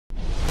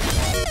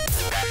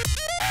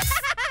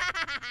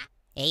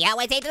Hey, yo,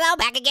 it's H-Lo,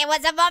 back again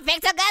with some more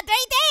Pixel Gun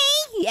 3D!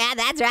 Yeah,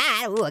 that's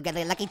right. Ooh, I got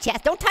a lucky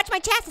chest. Don't touch my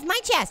chest, it's my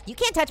chest. You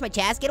can't touch my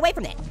chest, get away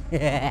from it.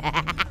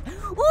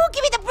 Ooh,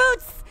 give me the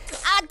boots!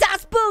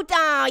 Das Boot!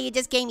 Oh, you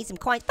just gave me some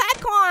coins.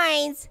 5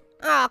 coins!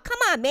 Oh, come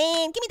on,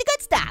 man, give me the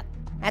good stuff.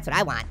 That's what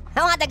I want.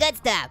 I want the good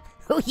stuff.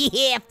 Oh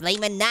yeah,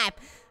 flaming knife.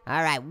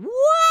 All right,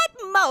 what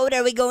mode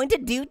are we going to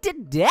do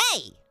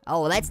today?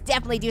 Oh, let's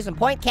definitely do some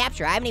point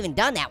capture. I haven't even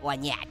done that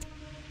one yet.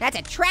 That's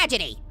a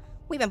tragedy.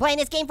 We've been playing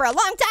this game for a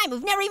long time.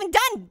 We've never even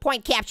done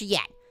point capture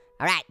yet.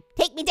 All right,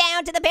 take me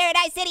down to the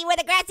Paradise City where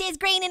the grass is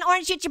green and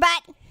orange shoots your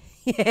butt.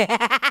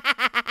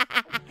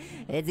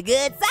 It's a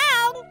good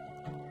song.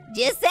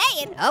 Just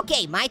saying.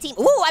 Okay, my team.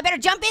 Ooh, I better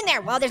jump in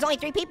there. Well, there's only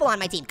 3 people on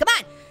my team. Come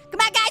on. Come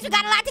on, guys, we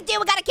got a lot to do.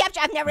 We gotta capture.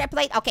 I've never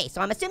played. Okay,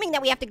 so I'm assuming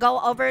that we have to go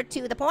over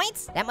to the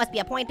points. That must be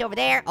a point over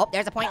there. Oh,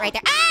 there's a point right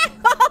there. Ah!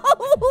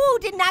 Oh,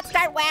 did not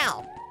start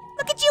well.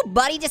 Look at you,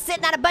 buddy, just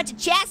sitting on a bunch of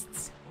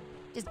chests.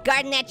 Just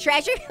guarding that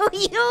treasure.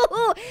 you,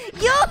 Wile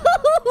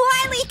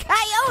E.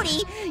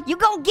 Coyote, you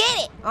gon'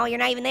 get it. Oh, you're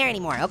not even there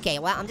anymore. Okay,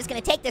 well, I'm just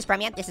gonna take this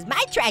from you. This is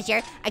my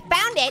treasure. I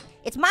found it.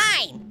 It's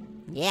mine.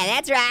 Yeah,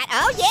 that's right.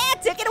 Oh, yeah,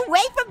 took it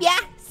away from ya.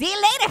 See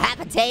you later, hot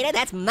potato.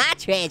 That's my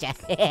treasure.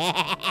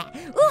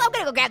 Ooh, I'm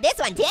gonna go grab this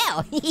one,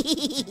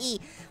 too.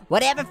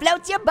 Whatever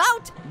floats your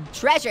boat.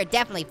 Treasure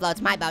definitely floats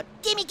my boat.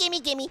 Gimme, gimme,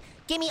 gimme.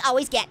 Gimme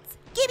always gets.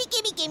 Gimme,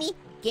 gimme, gimme.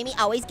 Gimme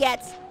always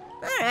gets.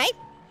 All right.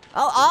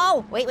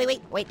 Oh, wait.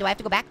 Do I have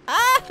to go back?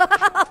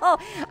 Oh,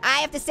 I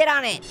have to sit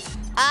on it.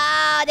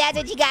 Oh, that's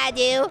what you gotta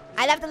do.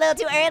 I left a little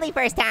too early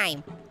first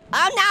time.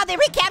 Oh, no, they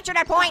recaptured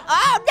our point.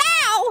 Oh,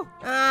 no.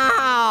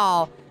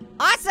 Oh.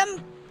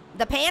 Awesome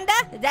the Panda?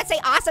 Did that say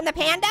Awesome the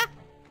Panda?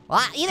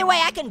 Well, either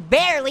way, I can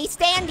barely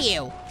stand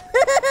you.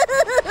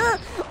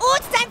 Oh,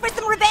 it's time for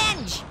some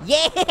revenge.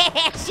 Yeah,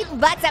 shooting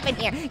butts up in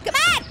here. Come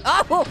on.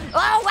 Oh,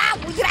 wow.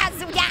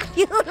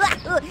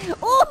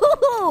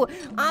 Ooh,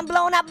 I'm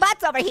blowing up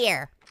butts over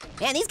here.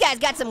 Man, these guys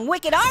got some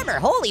wicked armor.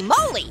 Holy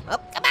moly. Oh,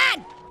 come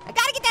on. I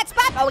gotta get that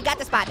spot. Oh, we got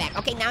the spot back.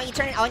 Okay, now you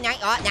turn it. Oh,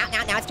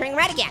 now it's turning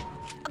red again.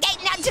 Okay,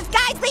 now just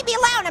guys, leave me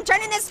alone. I'm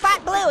turning this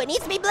spot blue. It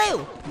needs to be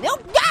blue.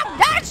 Nope, no,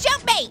 don't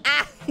shoot me.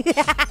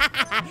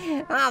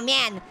 Oh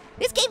man,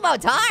 this game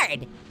mode's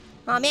hard.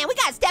 Oh man, we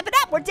gotta step it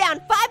up. We're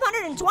down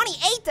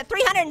 528 to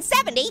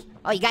 370.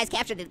 Oh, you guys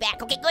captured it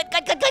back. Okay, good.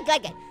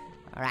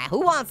 All right,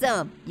 who wants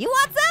some? You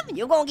want some?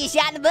 You gonna get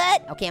shot in the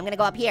butt? Okay, I'm gonna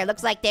go up here.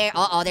 Looks like they're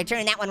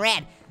turning that one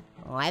red.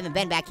 Oh, I haven't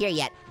been back here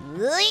yet.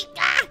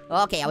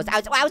 Okay, I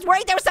was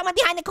worried there was someone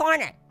behind the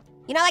corner.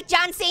 You know, like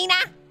John Cena?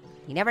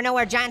 You never know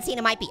where John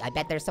Cena might be. I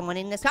bet there's someone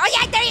in this car. Oh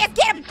yeah, there he is,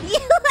 get him!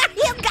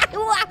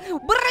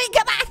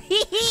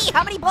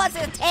 How many bullets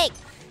does it take?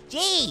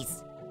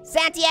 Jeez.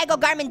 Santiago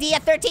Garmendia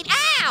 13,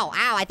 ow!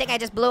 Ow, I think I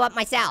just blew up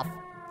myself.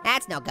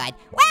 That's no good.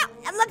 Well,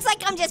 it looks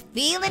like I'm just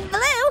feeling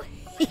blue.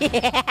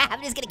 Yeah,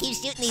 I'm just gonna keep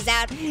shooting these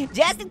out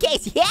just in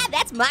case. Yeah,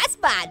 that's my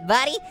spot,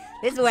 buddy.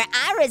 This is where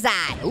I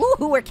reside.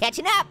 Ooh, we're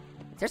catching up.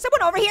 Is there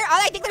someone over here? Oh,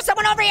 I think there's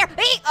someone over here.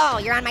 Hey, oh,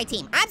 you're on my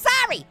team. I'm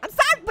sorry,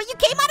 but you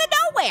came out of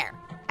nowhere.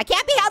 I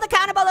can't be held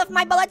accountable if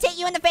my bullets hit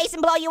you in the face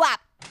and blow you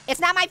up. It's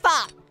not my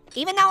fault.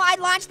 Even though I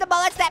launched the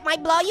bullets that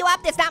might blow you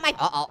up, it's not my,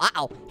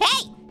 uh-oh.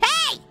 Hey,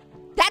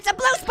 that's a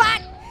blue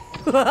spot.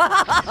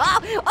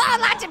 Oh,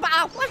 launch it,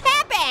 what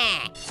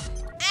happened?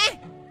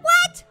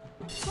 What?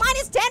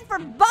 -10 for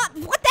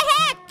what the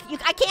heck?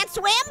 I can't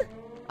swim?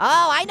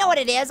 Oh, I know what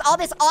it is. All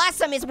this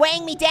awesome is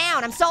weighing me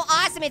down. I'm so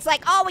awesome, it's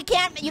like, oh,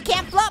 you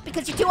can't float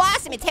because you're too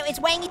awesome. It's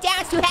weighing me down,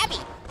 it's too heavy.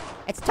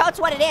 It's totes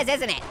what it is,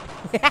 isn't it?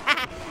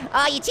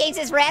 Oh, you changed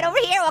this red over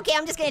here? Okay,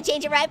 I'm just gonna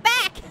change it right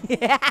back.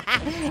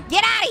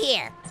 Get out of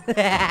here.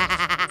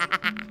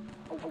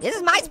 This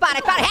is my spot,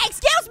 I found it. Hey,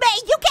 excuse me,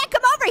 you can't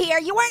come over here.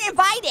 You weren't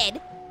invited.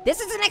 This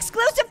is an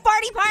exclusive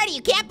farty party.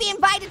 You can't be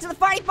invited to the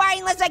farty party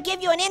unless I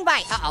give you an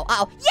invite.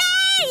 Uh-oh.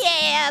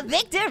 Yeah,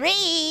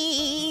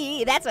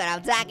 victory. That's what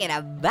I'm talking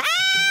about.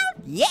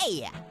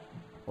 Yeah.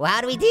 Well,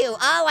 how do we do?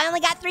 Oh, I only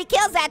got 3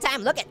 kills that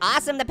time. Look at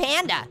Awesome the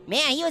Panda.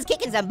 Man, he was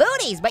kicking some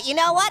booties, but you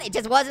know what? It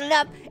just wasn't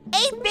enough.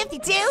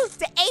 852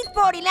 to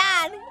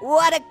 849.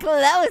 What a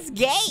close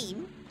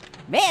game.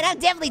 Man, I'm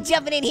definitely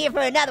jumping in here for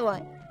another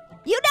one.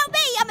 You know me,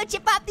 I'm gonna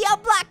chip off the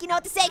old block. You know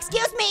what to say?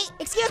 Excuse me,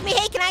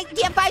 hey, do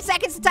you have 5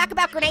 seconds to talk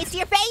about grenades to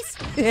your face?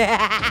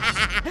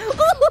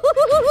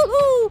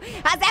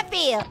 How's that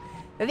feel?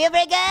 Feel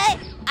pretty good?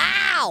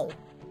 Ow!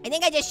 I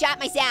think I just shot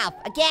myself,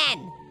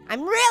 again.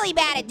 I'm really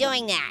bad at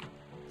doing that.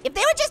 If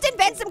they would just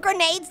invent some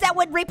grenades that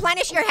would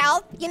replenish your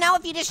health, you know,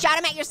 if you just shot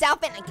them at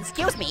yourself and,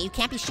 excuse me, you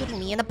can't be shooting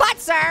me in the butt,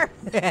 sir.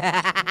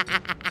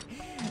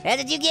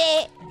 That's what you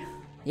get.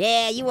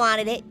 Yeah, you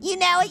wanted it. You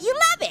know it, you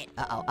love it.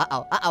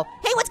 Uh-oh.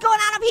 Hey, what's going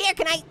on up here?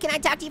 Can I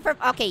talk to you for,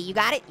 okay, you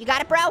got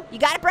it, bro?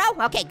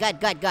 Okay, good.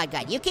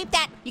 You keep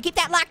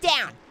that locked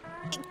down.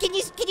 Can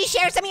you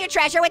share some of your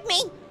treasure with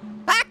me?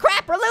 Ah,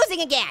 crap, we're losing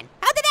again.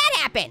 How did that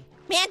happen?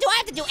 Man, do I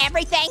have to do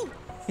everything?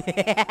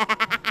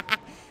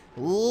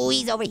 Ooh,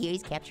 he's over here,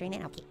 he's capturing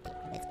it. Okay,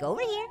 let's go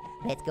over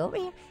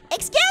here.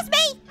 Excuse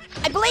me,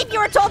 I believe you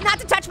were told not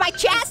to touch my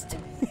chest.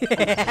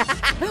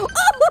 Ooh,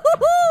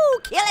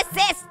 kill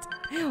assist.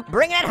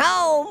 Bring it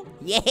home.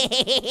 Yeah,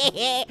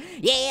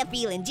 yeah,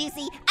 feeling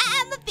juicy.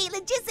 I'm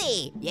feeling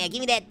juicy. Yeah, give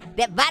me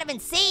that vitamin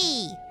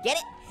C. Get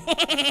it?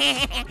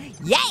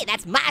 Yay,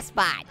 that's my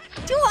spot.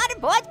 200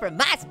 points for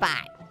my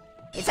spot.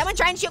 Is someone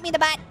trying to shoot me in the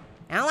butt?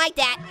 I don't like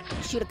that.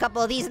 Shoot a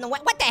couple of these in the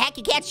window. What the heck,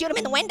 you can't shoot them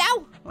in the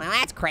window? Well,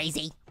 that's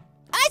crazy.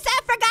 I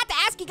forgot to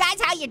ask you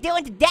guys how you're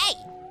doing today.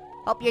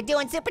 Hope you're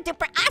doing super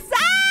duper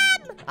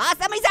awesome. Oh,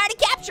 somebody's already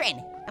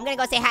capturing. I'm gonna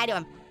go say hi to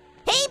him.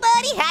 Hey,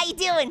 buddy, how you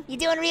doing? You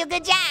doing a real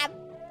good job.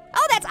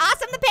 Oh, that's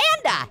Awesome the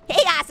Panda.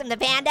 Hey, Awesome the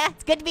Panda.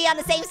 It's good to be on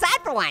the same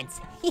side for once.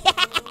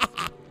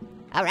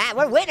 All right,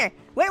 we're winner.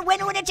 We're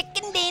winner with a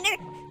chicken dinner.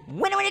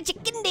 Winner with a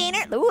chicken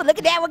dinner. Ooh, look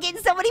at that, we're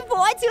getting so many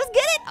points. Who's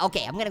good?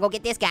 Okay, I'm gonna go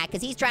get this guy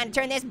because he's trying to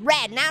turn this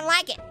red and I don't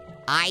like it.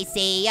 I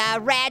see a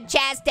red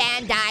chest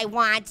and I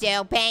want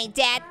to paint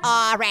it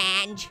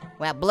orange.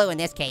 Well, blue in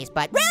this case,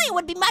 but really it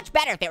would be much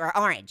better if it were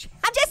orange.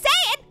 I'm just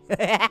saying.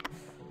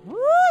 All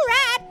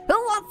right, who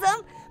wants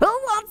some? Who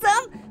wants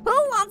some? Who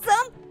wants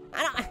some?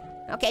 I don't,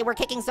 okay, we're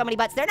kicking so many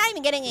butts. They're not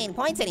even getting any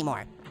points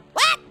anymore.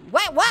 What?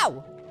 Wait,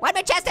 whoa. Why'd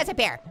my chest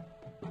disappear?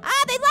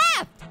 Ah, they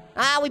left.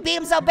 We beat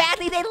them so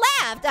badly they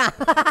left.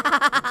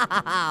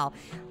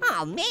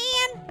 Oh,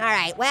 man. All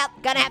right, well,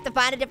 gonna have to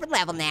find a different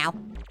level now.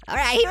 All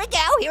right, here we go,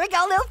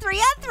 little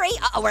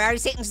 3-on-3. Uh-oh, we're already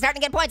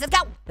starting to get points. Let's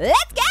go.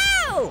 Let's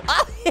go.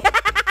 Oh.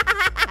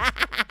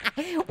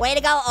 Way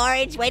to go,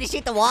 Orange. Way to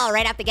shoot the wall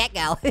right off the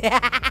get-go.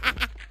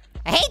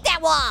 I hate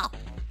that wall.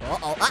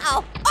 Uh-oh.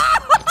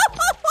 Oh!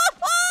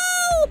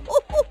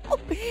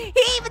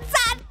 He even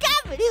saw it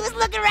coming. He was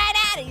looking right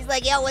at it. He's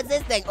like, yo, what's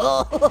this thing?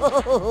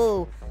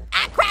 Oh!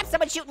 Ah, crap,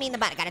 someone's shooting me in the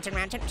butt. I gotta turn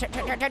around, turn.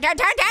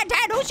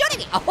 Who's shooting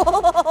me?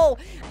 Oh,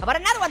 how about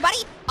another one,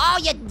 buddy? Oh,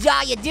 you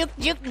juke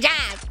and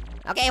jive.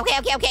 Okay,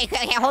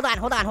 hold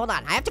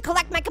on. I have to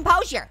collect my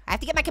composure. I have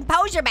to get my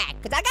composure back,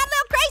 because I got a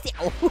little crazy.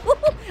 Oh.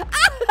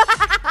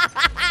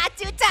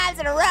 2 times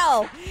in a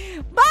row.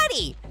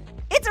 Buddy,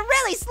 it's a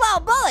really slow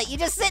bullet. You're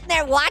just sitting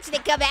there watching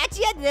it come at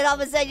you, and then all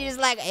of a sudden you're just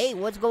like, hey,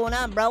 what's going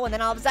on, bro? And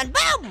then all of a sudden,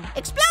 boom,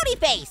 explodey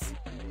face.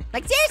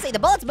 Like, seriously, the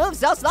bullets move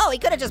so slow, he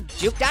could have just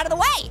juked out of the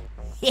way.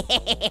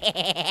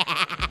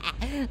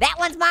 That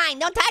one's mine,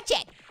 don't touch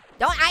it.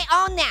 I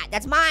own that,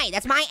 that's mine,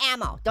 that's my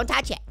ammo. Don't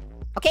touch it.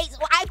 Okay, so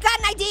I've got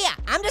an idea.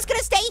 I'm just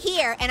gonna stay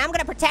here and I'm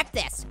gonna protect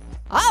this.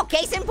 Oh,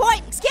 case in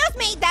point, excuse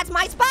me, that's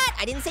my spot.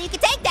 I didn't say you could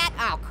take that.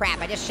 Oh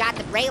crap, I just shot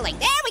the railing.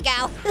 There we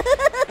go.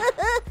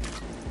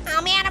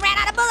 Oh man, I ran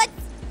out of bullets.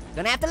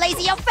 Gonna have to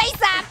laser your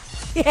face up.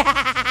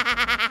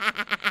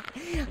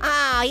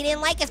 Oh, he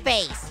didn't like his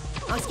face.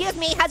 Oh, excuse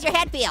me, how's your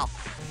head feel?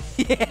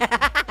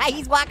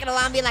 He's walking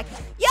along being like,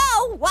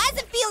 yo, why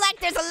does it feel like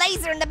there's a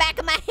laser in the back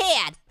of my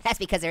head? That's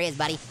because there is,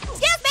 buddy.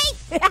 Excuse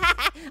me.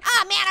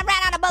 Oh man, I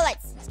ran out of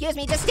bullets. Excuse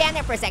me, just stand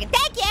there for a second.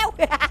 Thank you.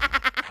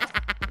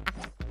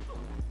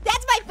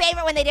 That's my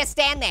favorite when they just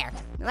stand there.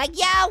 Like,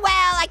 yo,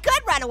 well, I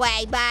could run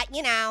away, but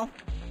you know,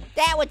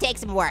 that would take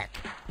some work.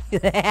 All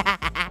right,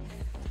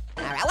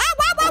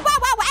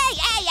 whoa,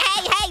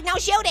 hey, no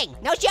shooting.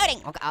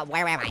 Okay,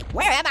 where am I?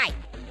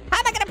 How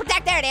am I gonna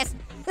protect, there it is.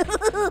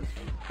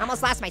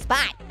 Almost lost my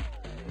spot.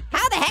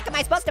 How the heck am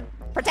I supposed to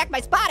protect my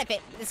spot if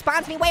it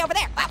spawns me way over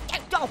there?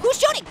 Oh, who's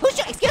shooting?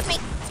 Excuse me.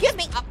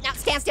 Oh, no,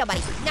 stand still,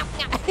 buddy. No.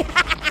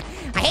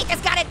 I hate this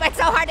gun, but it's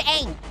so hard to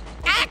aim.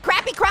 Ah,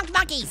 crappy crunk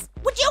monkeys.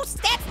 Would you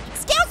stand,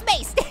 excuse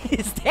me,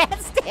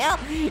 stand still?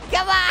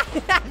 Come on,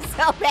 I'm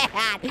so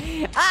bad.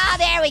 Oh,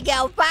 there we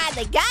go,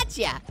 finally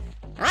gotcha.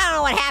 I don't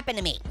know what happened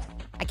to me.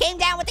 I came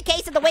down with the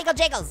case of the wiggle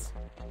jiggles.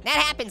 That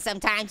happens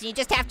sometimes, and you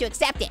just have to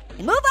accept it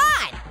and move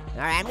on.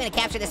 All right, I'm gonna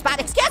capture this spot.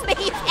 Excuse me,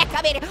 you can't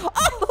come in here.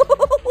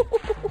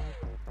 Oh,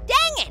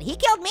 dang it, he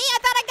killed me. I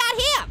thought I got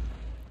him.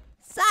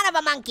 Son of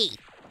a monkey.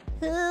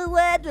 Who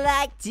would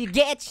like to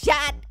get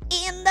shot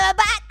in the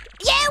butt?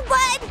 You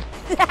would.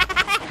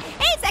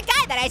 Hey, it's that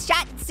guy that I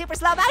shot in super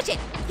slow motion.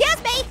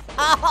 Excuse me.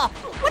 Oh,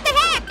 what the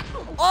heck?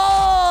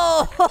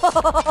 Oh,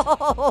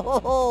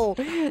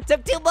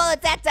 took 2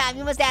 bullets that time.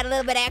 You must have had a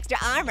little bit of extra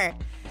armor.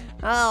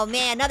 Oh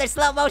man, another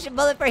slow motion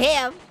bullet for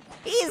him.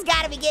 He's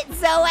gotta be getting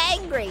so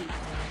angry.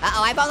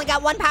 Uh-oh, I've only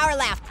got 1 power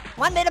left.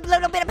 1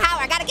 little bit of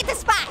power. I gotta get the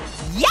spot.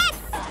 Yes!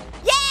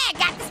 Yeah,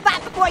 got the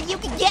spot before you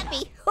can get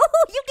me.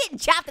 You getting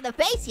chopped in the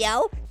face,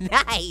 yo.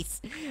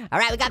 Nice. All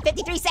right, we got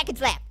 53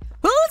 seconds left.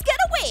 Who's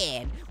gonna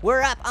win?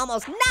 We're up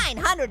almost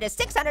 900 to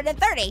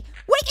 630.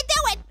 We can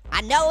do it.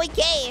 I know we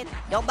can.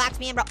 Don't box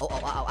me in, bro.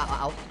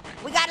 Oh.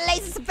 We gotta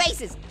laser some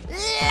faces.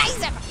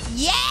 Laser.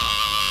 Yeah!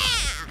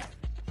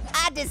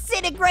 I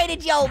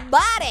disintegrated your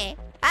body.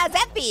 How's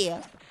that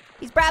feel?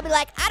 He's probably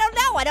like, I don't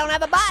know, I don't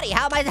have a body.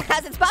 How's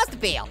it supposed to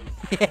feel?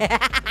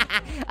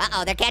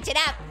 Uh-oh, they're catching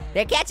up.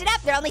 They're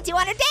only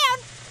 200 down.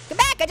 Come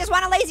back, I just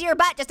want to laser your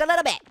butt just a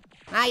little bit.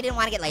 Oh, you didn't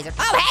want to get lasered.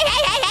 Oh,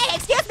 hey,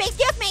 excuse me.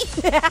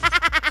 That's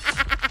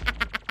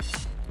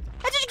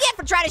what you get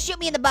for trying to shoot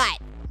me in the butt.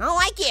 I don't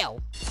like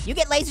you. You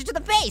get lasered to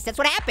the face, that's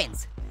what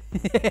happens.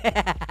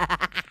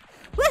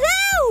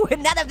 Woohoo,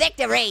 another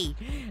victory.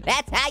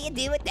 That's how you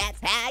do it,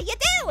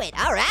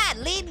 All right,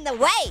 leading the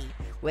way.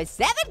 with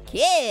 7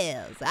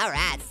 kills. All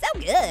right, so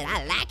good.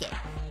 I like it.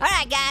 All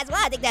right, guys.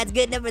 Well, I think that's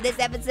good enough for this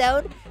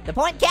episode. The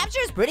point capture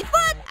is pretty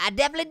fun. I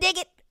definitely dig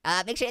it.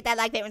 Make sure to hit that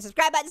like, favorite, and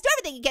subscribe buttons. Do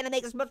everything you can to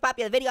make this most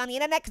popular video on the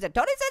internet because it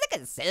totally sounds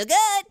like it's so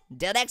good.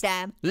 Until next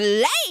time,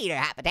 later,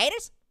 hot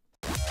potatoes.